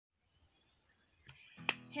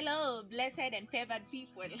Hello, blessed and favored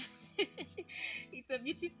people. It's a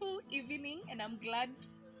beautiful evening, and I'm glad.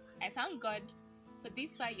 I thank God for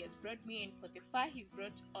this far He has brought me and for the far He's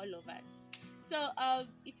brought all of us.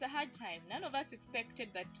 It's a hard time. None of us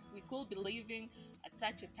expected that we could be living at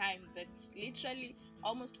such a time that literally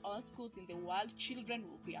almost all schools in the world, children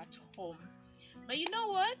will be at home. But you know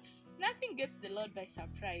what? Nothing gets the Lord by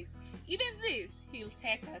surprise. Even this, He'll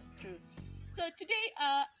take us through. So today,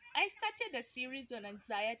 I started a series on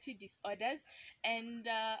anxiety disorders, and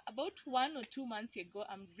about 1 or 2 months ago,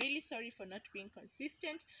 I'm really sorry for not being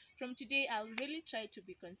consistent. From today, I'll really try to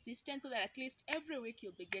be consistent so that at least every week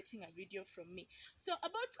you'll be getting a video from me. So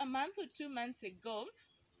about a month or 2 months ago,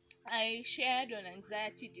 I shared on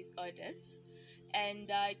anxiety disorders,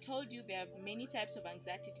 and I told you there are many types of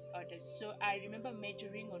anxiety disorders. So I remember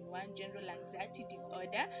majoring on one, general anxiety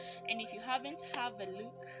disorder. And if you haven't had a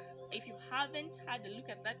look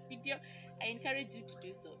at that video, I encourage you to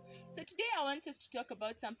do so. So today I want us to talk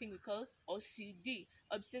about something we call OCD,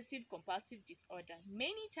 obsessive compulsive disorder.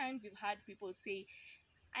 Many times you've heard people say,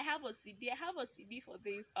 I have OCD for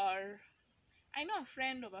this, or I know a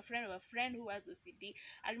friend of a friend of a friend who has OCD.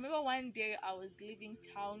 I remember one day I was leaving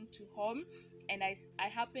town to home, and I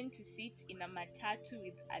happened to sit in a matatu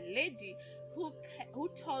with a lady who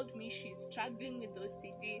told me she's struggling with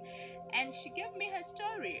OCD, and she gave me her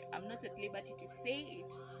story. I'm not at liberty to say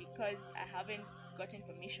it because I haven't gotten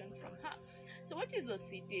permission from her. So what is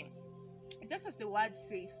OCD? Just as the word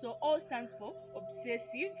says, so O stands for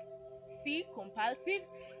obsessive, C compulsive,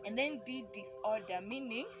 and then D disorder,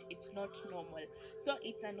 meaning it's not normal. So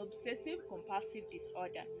it's an obsessive compulsive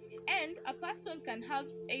disorder, and a person can have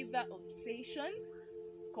either obsession,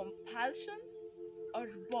 compulsion, or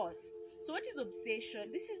both. So what is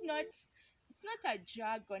obsession? It's not a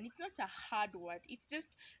jargon, it's not a hard word. It's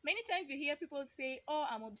just many times you hear people say, oh,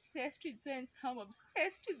 I'm obsessed with so and so, I'm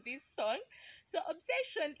obsessed with this song. So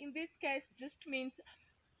obsession in this case just means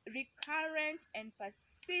recurrent and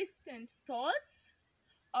persistent thoughts,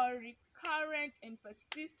 or recurrent and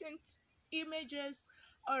persistent images,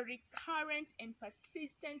 or recurrent and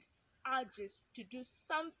persistent urges to do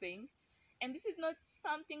something. And this is not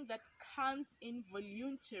something that comes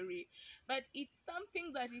involuntary, but it's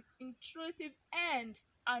something that is intrusive and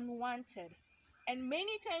unwanted. And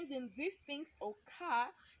many times when these things occur,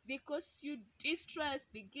 they cause you distress,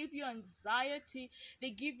 they give you anxiety, they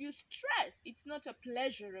give you stress. It's not a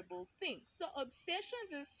pleasurable thing. So obsession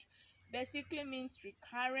just basically means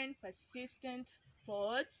recurrent, persistent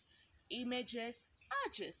thoughts, images,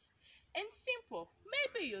 urges. And simple.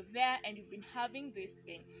 Maybe you're there and you've been having this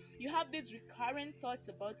thing. You have these recurrent thoughts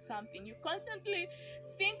about something. You constantly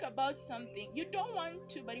think about something. You don't want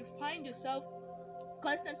to, but you find yourself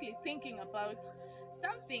constantly thinking about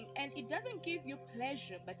something, and it doesn't give you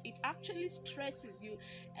pleasure, but it actually stresses you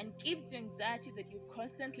and gives you anxiety that you're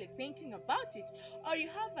constantly thinking about it. Or you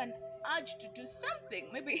have an urge to do something,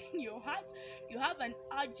 maybe in your heart you have an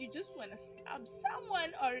urge, you just want to stab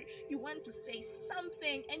someone, or you want to say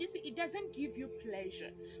something, and you see it doesn't give you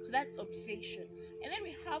pleasure. So that's obsession. And then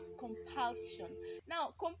we have compulsion.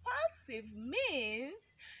 Now compulsive means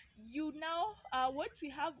you now what we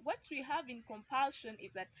have in compulsion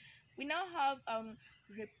is that we now have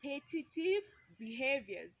repetitive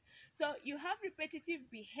behaviors. So you have repetitive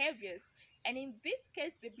behaviors, and in this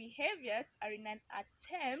case the behaviors are in an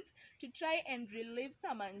attempt to try and relieve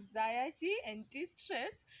some anxiety and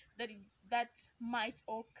distress that might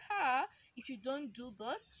occur if you don't do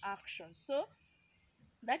those actions. So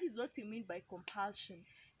that is what we mean by compulsion.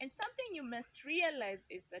 And something you must realize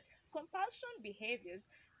is that compulsion behaviors,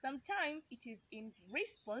 sometimes it is in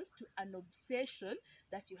response to an obsession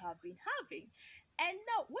that you have been having. And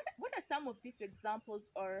now, what are some of these examples,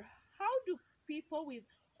 or how do people with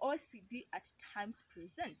OCD at times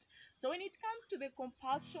present? So when it comes to the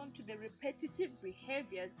compulsion, to the repetitive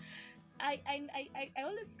behaviors, I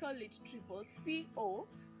always call it triple CO.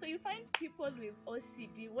 So you find people with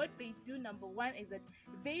OCD, what they do, number one, is that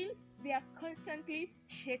they are constantly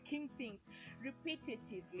checking things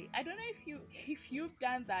repetitively. I don't know if you've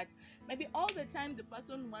done that. Maybe all the time the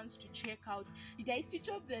person wants to check out, did I switch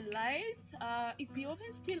off the lights? Is the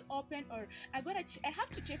oven still open? Or I have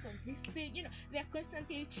to check on this thing. They're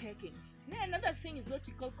constantly checking. Then another thing is what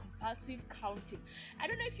we call compulsive counting. I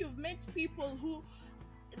don't know if you've met people who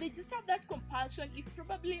they just have that compulsion. If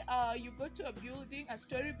probably you go to a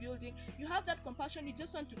story building, you have that compulsion, you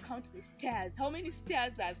just want to count the stairs, how many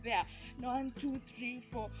stairs are there, 1 2 3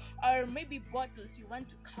 4. Or maybe bottles, you want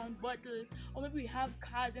to count bottles. Or maybe we have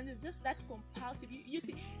cars, and it's just that compulsive,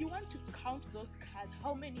 you want to count those cars,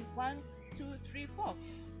 how many, 1 2 3 4.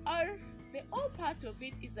 Or the whole part of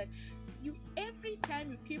it is that you every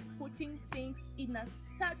time you keep putting things in a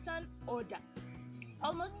certain order,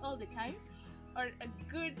 almost all the times, or a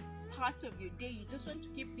good part of your day, you just want to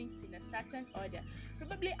keep things in a certain order.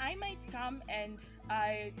 Probably I might come and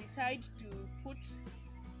I decide to put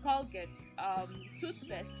Colgate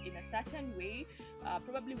toothpaste in a certain way,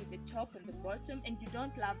 probably with the top and the bottom, and you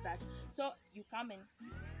don't love that, so you come and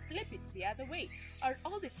flip it the other way. Or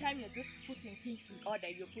all the time you're just putting things in order,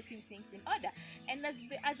 you're putting things in order. And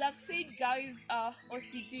as I've said, guys,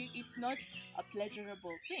 OCD, it's not a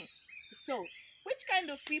pleasurable thing. So which kind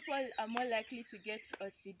of people are more likely to get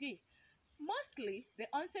OCD? Mostly the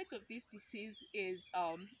onset of this disease is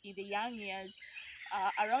in the young years,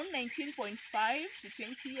 around 19.5 to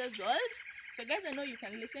 20 years old. So guys, I know you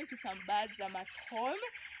can listen to some birds. I'm at home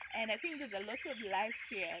and I think there's a lot of life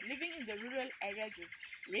here. Living in the rural areas is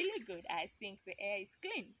really good. I think the air is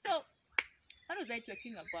clean. So what was I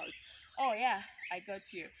talking about? Oh yeah, I got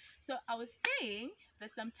you. So I was saying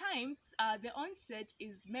that sometimes the onset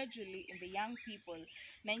is majorly in the young people,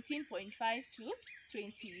 19.5 to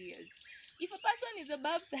 20 years. If a person is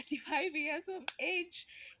above 35 years of age,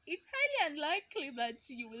 it's highly unlikely that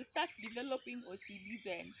you will start developing OCD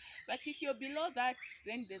then. But if you're below that,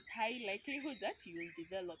 then there's high likelihood that you will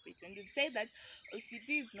develop it. And you've said that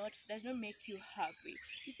OCD does not make you happy.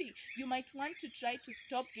 You see, you might want to try to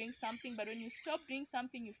stop doing something, but when you stop doing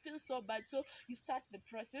something, you feel so bad, so you start the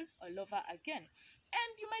process all over again.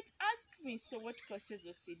 And you might ask me, so what causes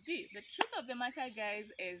OCD? The truth of the matter, guys,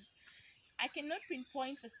 is I cannot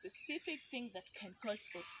pinpoint a specific thing that can cause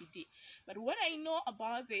OCD. But what I know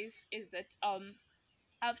about this is that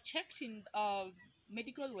I've checked in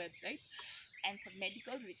medical websites and some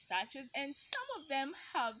medical researchers, and some of them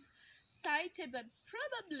have cited that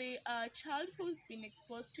probably a child who's been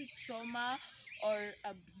exposed to trauma or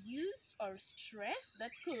abuse or stress that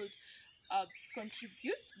could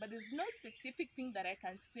contribute, but there's no specific thing that I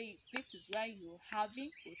can say this is why you're having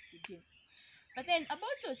OCD. But then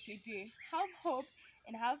about OCD, have hope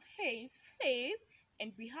and have faith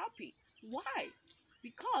and be happy. Why?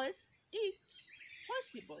 Because it's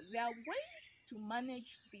possible. There are ways to manage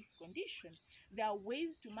this condition. There are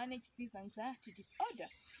ways to manage this anxiety disorder.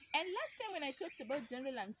 And last time when I talked about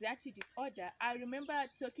general anxiety disorder, I remember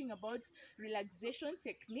talking about relaxation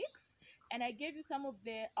techniques, and I gave you some of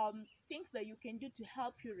the things that you can do to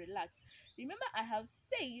help you relax. Remember, I have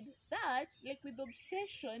said that, like with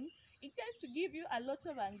obsession, it tends to give you a lot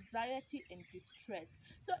of anxiety and distress.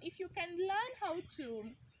 So if you can learn how to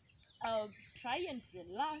uh, try and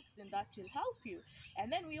relax, then that will help you. And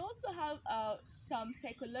then we also have some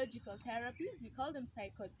psychological therapies. We call them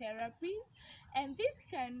psychotherapies, and this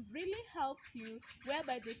can really help you,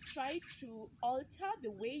 whereby they try to alter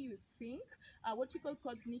the way you think. What you call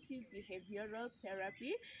cognitive behavioral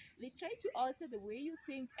therapy. They try to alter the way you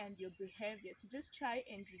think and your behavior to just try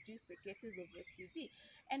and reduce the cases of OCD.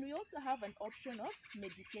 And we also have an option of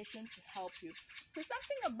medication to help you. So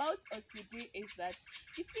something about OCD is that,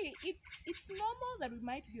 you see, it's normal that we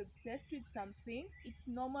might be obsessed with some things. It's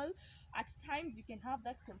normal. At times you can have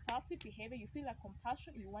that compulsive behavior. You feel a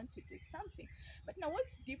compulsion, you want to do something. But now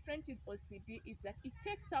what's different with OCD is that it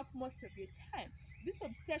takes up most of your time. This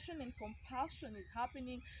obsession and compulsion is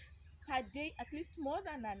happening per day, at least more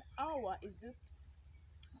than an hour is just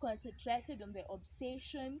concentrated on the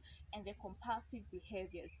obsession and the compulsive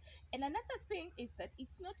behaviors. And another thing is that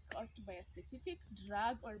it's not caused by a specific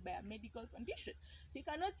drug or by a medical condition. So you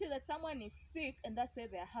cannot say that someone is sick and that's why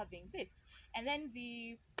they're having this. And then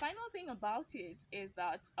the final thing about it is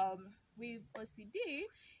that with OCD,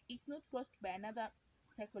 it's not caused by another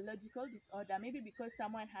psychological disorder, maybe because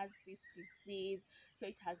someone has this disease, so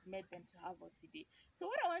it has made them to have OCD. So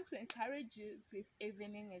what I want to encourage you this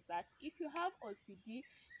evening is that if you have OCD,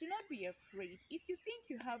 do not be afraid. If you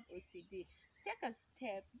think you have OCD, take a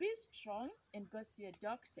step, be strong, and go see a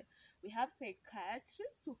doctor. We have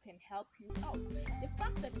psychiatrists who can help you out. The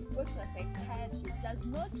fact that you go to a psychiatrist does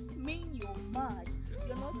not mean you're mad.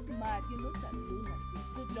 You're not mad, you're not a lunatic.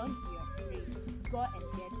 So don't be afraid. Go and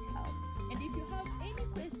get help. And if you have any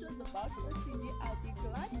questions about OCD, I'll be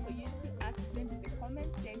glad for you to ask them in the comment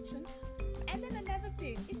section. And then another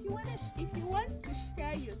thing, if you want to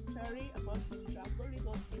share your story about your struggle with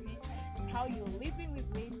OCD and how you're living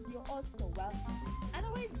with it, you're also welcome.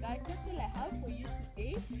 Otherwise, guys, that's all I have for you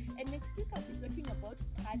today. And next week I'll be talking about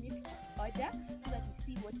panic disorder so that you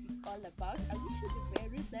see what it's all about. I wish you the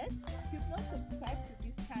very best. If you've not subscribed to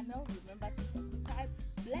this channel, remember to subscribe.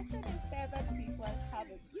 Blessed and favored people, have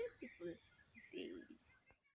a beautiful day.